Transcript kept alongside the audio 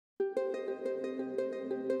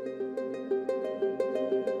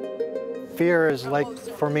fear is like,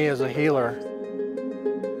 for me, as a healer.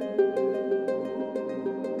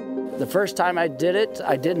 The first time I did it,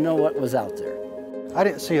 I didn't know what was out there. I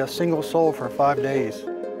didn't see a single soul for 5 days.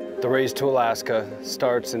 The Race to Alaska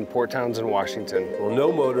starts in Port Townsend, Washington. Well,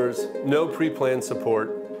 no motors, no pre-planned support,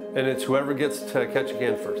 and it's whoever gets to catch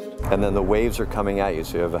again first. And then the waves are coming at you,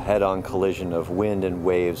 so you have a head-on collision of wind and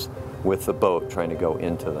waves with the boat trying to go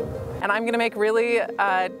into them. And I'm going to make really,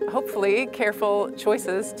 hopefully, careful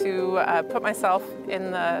choices to put myself in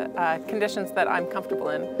the conditions that I'm comfortable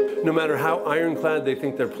in. No matter how ironclad they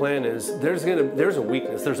think their plan is, there's a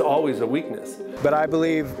weakness. There's always a weakness. But I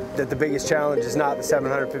believe that the biggest challenge is not the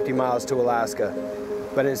 750 miles to Alaska,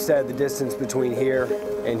 but instead the distance between here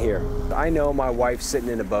and here. I know my wife's sitting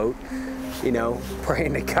in a boat, you know,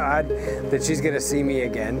 praying to God that she's going to see me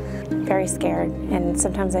again. Very scared, and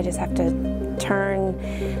sometimes I just have to turn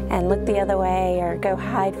and look the other way or go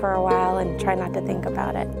hide for a while and try not to think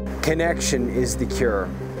about it. Connection is the cure.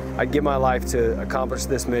 I'd give my life to accomplish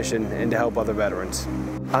this mission and to help other veterans.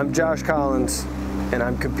 I'm Josh Collins, and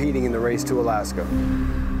I'm competing in the Race to Alaska.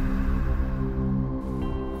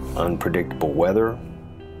 Unpredictable weather,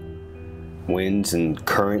 winds and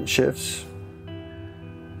current shifts,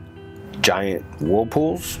 giant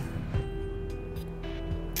whirlpools,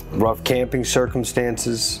 rough camping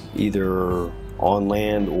circumstances, either on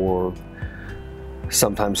land or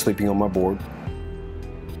sometimes sleeping on my board,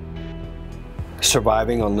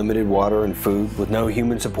 surviving on limited water and food with no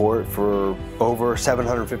human support for over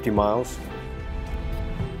 750 miles,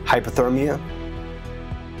 hypothermia,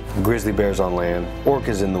 grizzly bears on land,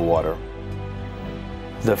 orcas in the water,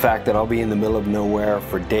 the fact that I'll be in the middle of nowhere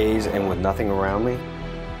for days and with nothing around me.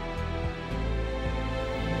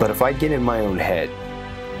 But if I get in my own head,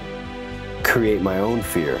 create my own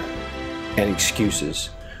fear and excuses,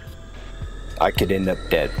 I could end up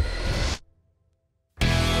dead.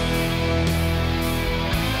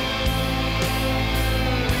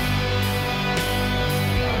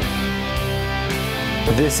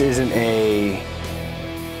 This isn't a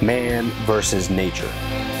man versus nature.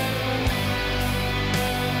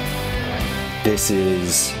 This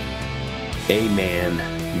is a man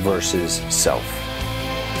versus self.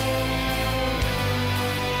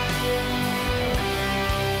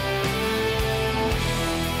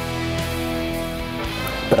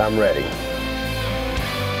 But I'm ready.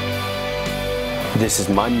 This is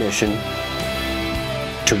my mission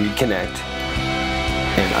to reconnect,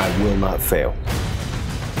 and I will not fail.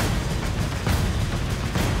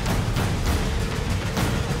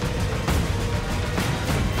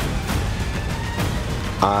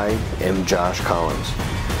 I am Josh Collins.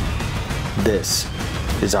 This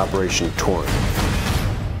is Operation Torrent.